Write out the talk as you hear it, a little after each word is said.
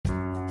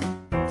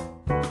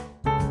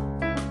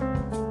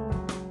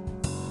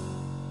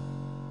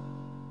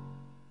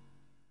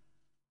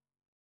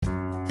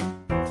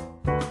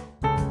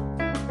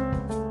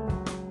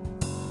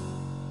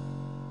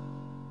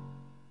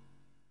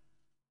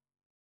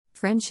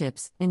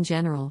Friendships, in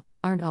general,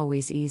 aren't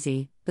always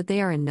easy, but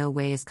they are in no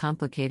way as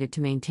complicated to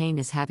maintain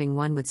as having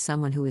one with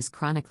someone who is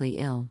chronically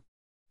ill.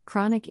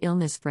 Chronic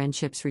illness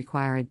friendships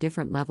require a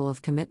different level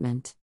of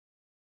commitment.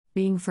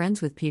 Being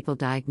friends with people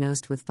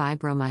diagnosed with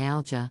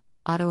fibromyalgia,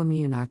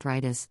 autoimmune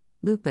arthritis,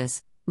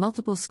 lupus,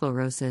 multiple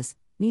sclerosis,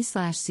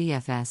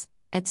 ME/CFS,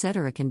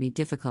 etc. can be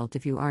difficult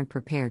if you aren't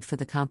prepared for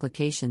the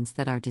complications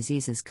that our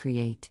diseases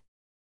create.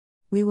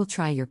 We will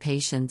try your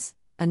patience,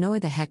 annoy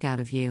the heck out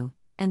of you,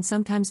 and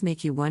sometimes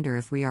make you wonder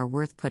if we are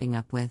worth putting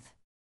up with.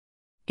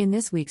 In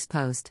this week's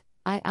post,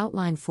 I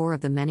outline 4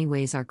 of the many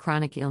ways our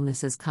chronic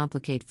illnesses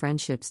complicate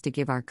friendships to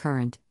give our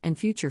current and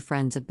future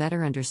friends a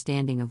better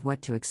understanding of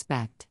what to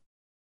expect.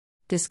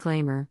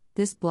 Disclaimer: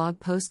 this blog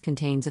post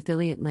contains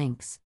affiliate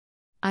links.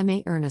 I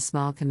may earn a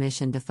small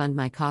commission to fund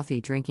my coffee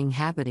drinking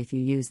habit if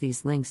you use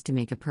these links to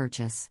make a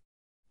purchase.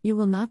 You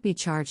will not be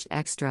charged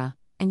extra,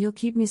 and you'll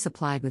keep me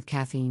supplied with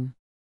caffeine.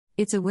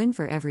 It's a win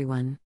for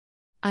everyone.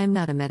 I am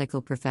not a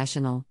medical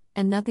professional,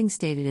 and nothing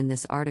stated in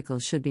this article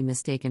should be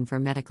mistaken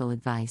for medical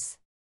advice.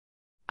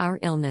 Our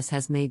illness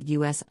has made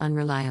us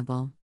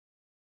unreliable.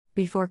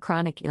 Before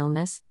chronic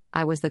illness,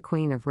 I was the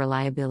queen of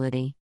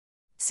reliability.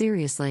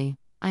 Seriously,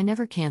 I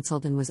never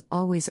canceled and was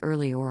always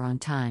early or on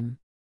time.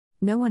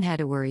 No one had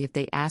to worry if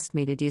they asked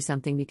me to do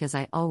something because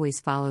I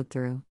always followed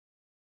through.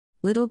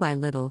 Little by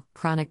little,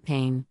 chronic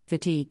pain,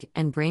 fatigue,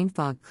 and brain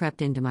fog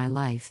crept into my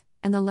life,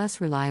 and the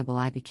less reliable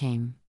I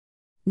became.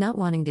 Not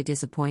wanting to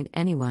disappoint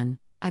anyone,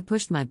 I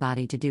pushed my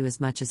body to do as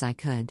much as I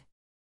could.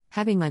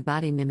 Having my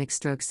body mimic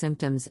stroke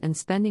symptoms and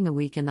spending a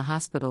week in the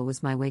hospital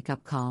was my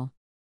wake-up call.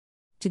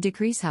 To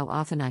decrease how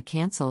often I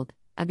canceled,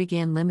 I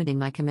began limiting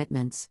my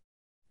commitments.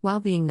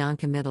 While being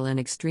non-committal and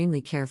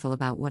extremely careful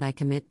about what I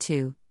commit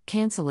to,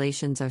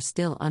 cancellations are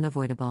still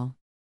unavoidable.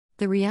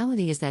 The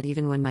reality is that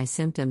even when my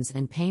symptoms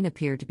and pain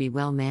appear to be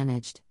well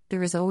managed,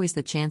 there is always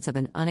the chance of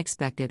an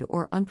unexpected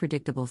or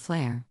unpredictable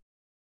flare.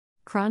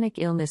 Chronic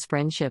illness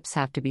friendships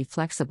have to be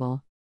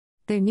flexible.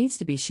 There needs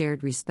to be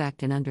shared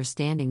respect and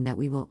understanding that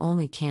we will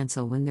only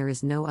cancel when there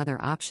is no other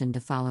option to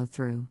follow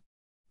through.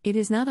 It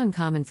is not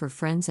uncommon for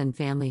friends and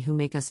family who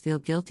make us feel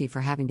guilty for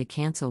having to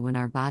cancel when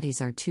our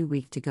bodies are too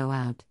weak to go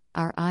out,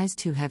 our eyes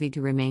too heavy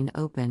to remain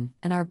open,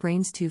 and our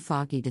brains too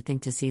foggy to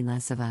think to see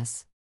less of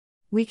us.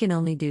 We can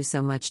only do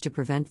so much to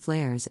prevent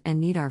flares and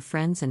need our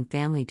friends and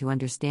family to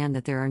understand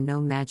that there are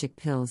no magic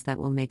pills that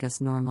will make us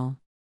normal.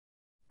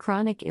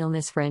 Chronic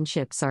illness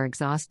friendships are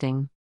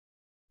exhausting.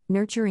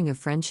 Nurturing a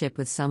friendship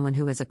with someone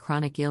who has a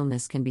chronic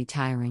illness can be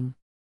tiring.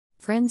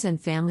 Friends and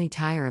family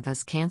tire of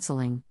us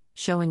canceling,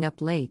 showing up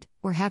late,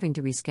 or having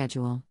to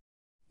reschedule.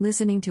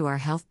 Listening to our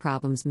health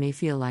problems may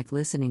feel like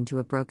listening to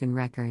a broken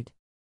record.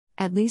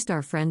 At least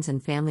our friends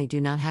and family do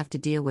not have to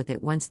deal with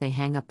it once they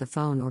hang up the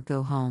phone or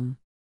go home.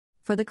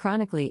 For the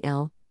chronically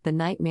ill, the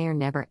nightmare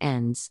never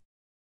ends.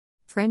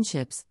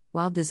 Friendships,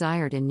 while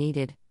desired and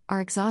needed, are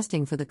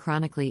exhausting for the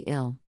chronically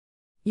ill.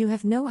 You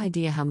have no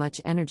idea how much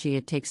energy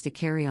it takes to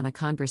carry on a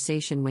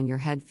conversation when your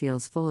head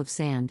feels full of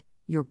sand,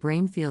 your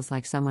brain feels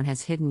like someone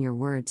has hidden your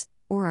words,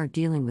 or are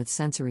dealing with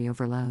sensory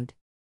overload.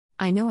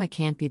 I know I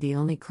can't be the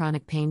only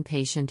chronic pain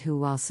patient who,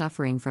 while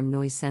suffering from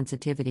noise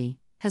sensitivity,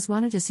 has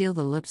wanted to seal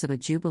the lips of a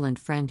jubilant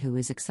friend who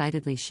is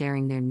excitedly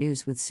sharing their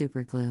news with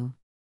superglue.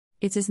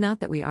 It is not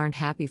that we aren't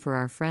happy for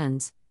our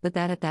friends, but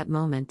that at that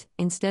moment,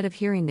 instead of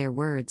hearing their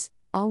words,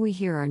 all we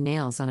hear are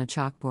nails on a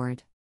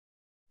chalkboard.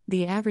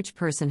 The average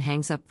person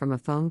hangs up from a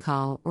phone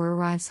call or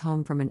arrives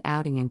home from an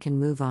outing and can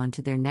move on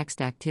to their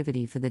next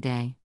activity for the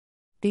day.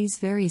 These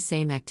very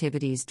same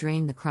activities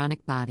drain the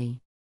chronic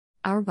body.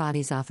 Our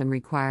bodies often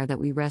require that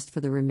we rest for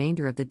the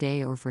remainder of the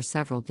day or for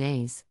several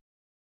days.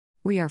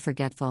 We are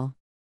forgetful.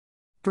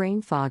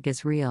 Brain fog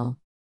is real.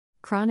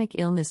 Chronic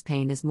illness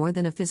pain is more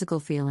than a physical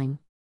feeling.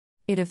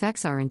 It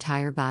affects our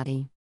entire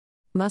body.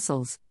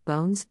 Muscles,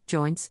 bones,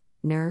 joints,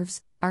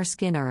 nerves, our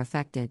skin are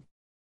affected.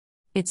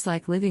 It's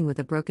like living with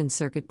a broken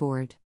circuit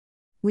board.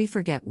 We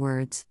forget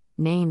words,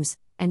 names,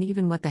 and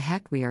even what the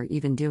heck we are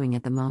even doing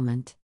at the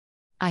moment.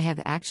 I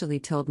have actually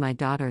told my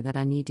daughter that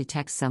I need to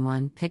text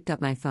someone, picked up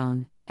my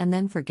phone, and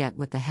then forget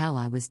what the hell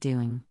I was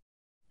doing.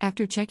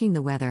 After checking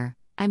the weather,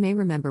 I may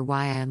remember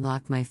why I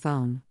unlocked my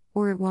phone,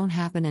 or it won't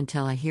happen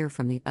until I hear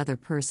from the other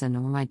person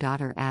or my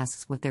daughter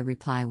asks what their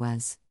reply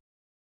was.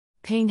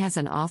 Pain has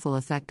an awful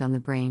effect on the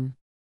brain.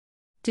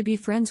 To be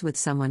friends with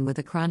someone with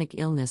a chronic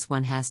illness,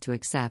 one has to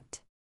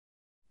accept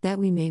that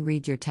we may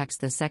read your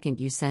text the second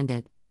you send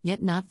it,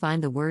 yet not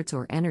find the words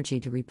or energy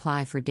to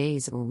reply for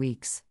days or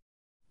weeks.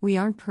 We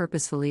aren't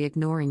purposefully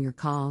ignoring your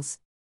calls.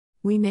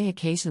 We may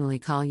occasionally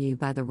call you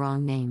by the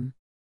wrong name.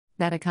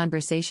 That a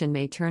conversation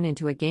may turn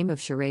into a game of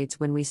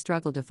charades when we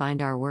struggle to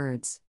find our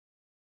words.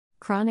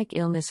 Chronic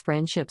illness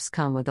friendships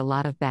come with a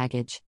lot of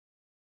baggage.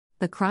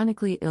 The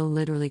chronically ill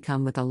literally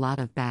come with a lot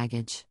of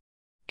baggage.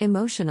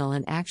 Emotional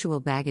and actual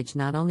baggage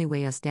not only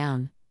weigh us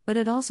down, but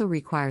it also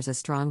requires a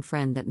strong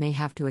friend that may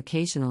have to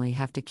occasionally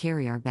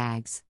carry our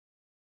bags.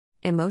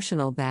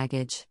 Emotional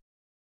baggage.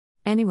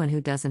 Anyone who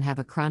doesn't have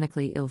a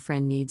chronically ill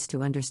friend needs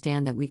to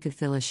understand that we could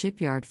fill a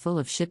shipyard full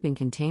of shipping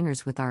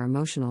containers with our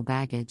emotional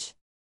baggage.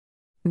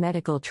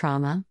 Medical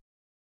trauma.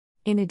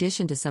 In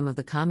addition to some of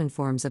the common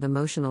forms of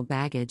emotional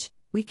baggage,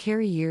 we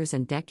carry years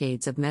and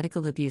decades of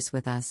medical abuse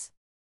with us.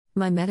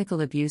 My medical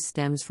abuse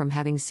stems from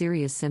having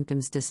serious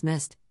symptoms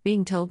dismissed,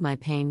 being told my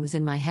pain was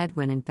in my head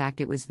when in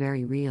fact it was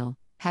very real,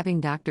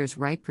 having doctors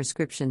write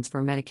prescriptions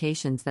for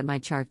medications that my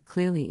chart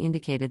clearly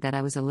indicated that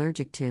I was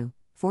allergic to,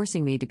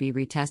 forcing me to be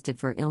retested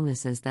for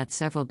illnesses that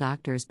several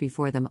doctors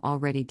before them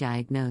already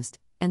diagnosed,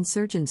 and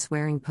surgeons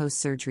swearing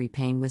post-surgery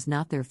pain was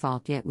not their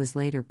fault yet was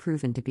later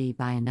proven to be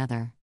by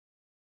another.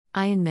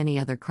 I and many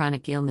other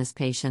chronic illness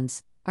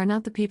patients are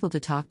not the people to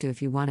talk to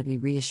if you want to be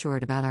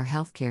reassured about our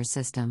healthcare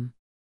system.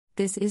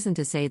 This isn't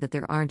to say that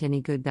there aren't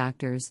any good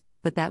doctors,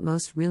 but that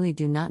most really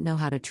do not know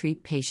how to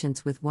treat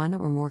patients with one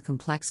or more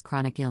complex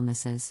chronic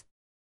illnesses.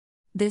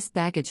 This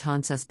baggage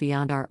haunts us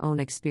beyond our own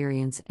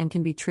experience and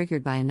can be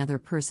triggered by another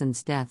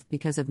person's death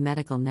because of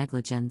medical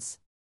negligence.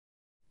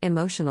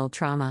 Emotional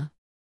trauma.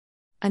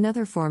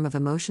 Another form of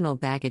emotional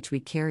baggage we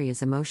carry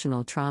is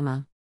emotional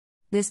trauma.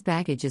 This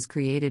baggage is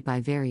created by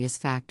various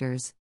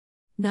factors.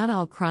 Not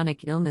all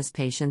chronic illness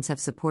patients have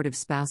supportive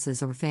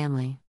spouses or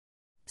family.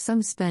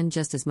 Some spend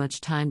just as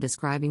much time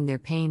describing their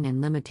pain and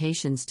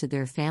limitations to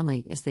their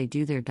family as they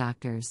do their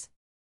doctors.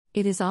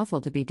 It is awful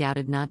to be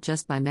doubted not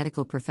just by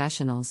medical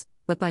professionals,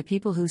 but by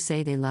people who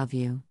say they love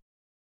you.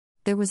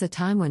 There was a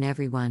time when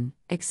everyone,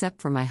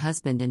 except for my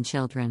husband and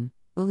children,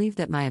 believed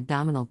that my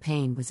abdominal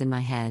pain was in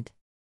my head.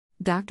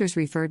 Doctors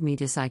referred me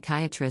to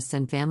psychiatrists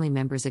and family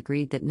members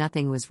agreed that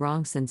nothing was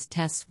wrong since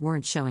tests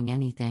weren't showing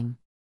anything.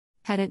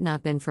 Had it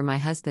not been for my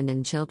husband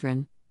and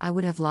children, I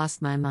would have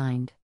lost my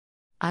mind.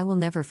 I will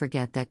never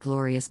forget that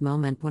glorious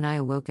moment when I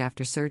awoke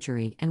after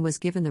surgery and was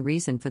given the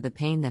reason for the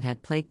pain that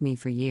had plagued me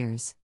for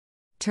years.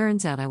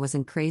 Turns out I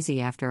wasn't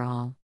crazy after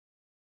all.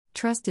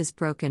 Trust is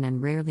broken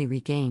and rarely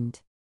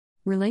regained.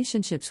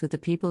 Relationships with the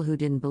people who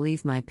didn't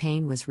believe my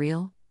pain was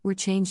real were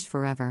changed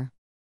forever.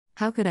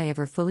 How could I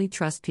ever fully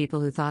trust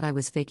people who thought I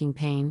was faking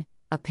pain,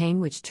 a pain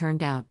which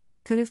turned out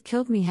could have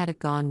killed me had it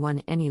gone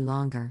on any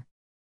longer?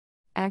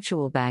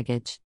 Actual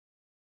baggage.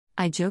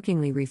 I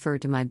jokingly refer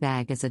to my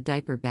bag as a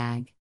diaper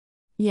bag.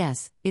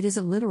 Yes, it is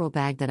a literal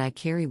bag that I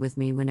carry with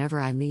me whenever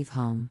I leave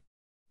home.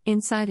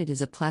 Inside it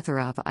is a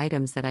plethora of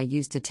items that I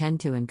use to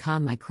tend to and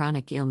calm my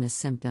chronic illness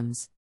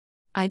symptoms.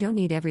 I don't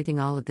need everything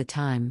all of the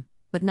time,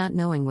 but not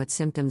knowing what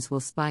symptoms will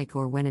spike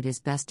or when it is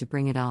best to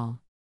bring it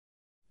all.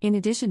 In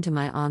addition to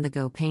my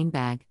on-the-go pain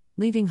bag,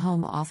 leaving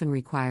home often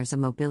requires a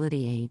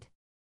mobility aid.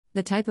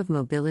 The type of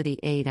mobility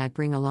aid I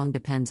bring along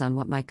depends on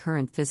what my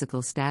current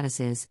physical status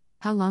is,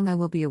 how long I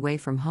will be away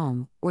from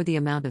home, or the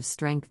amount of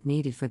strength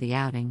needed for the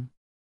outing.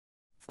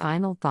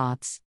 Final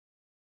thoughts.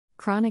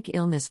 Chronic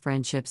illness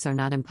friendships are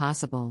not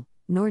impossible,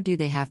 nor do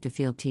they have to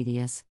feel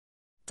tedious.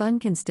 Fun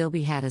can still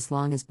be had as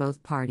long as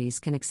both parties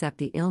can accept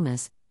the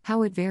illness,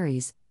 how it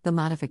varies, the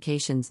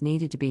modifications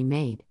needed to be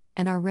made,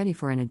 and are ready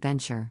for an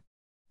adventure.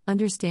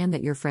 Understand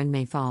that your friend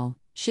may fall,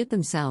 shit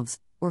themselves,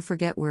 or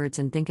forget words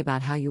and think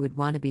about how you would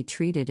want to be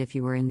treated if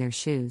you were in their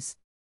shoes.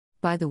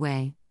 By the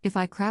way, if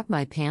I crap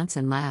my pants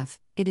and laugh,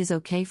 it is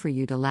okay for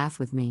you to laugh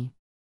with me.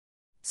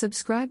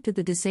 Subscribe to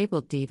The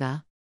Disabled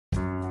Diva.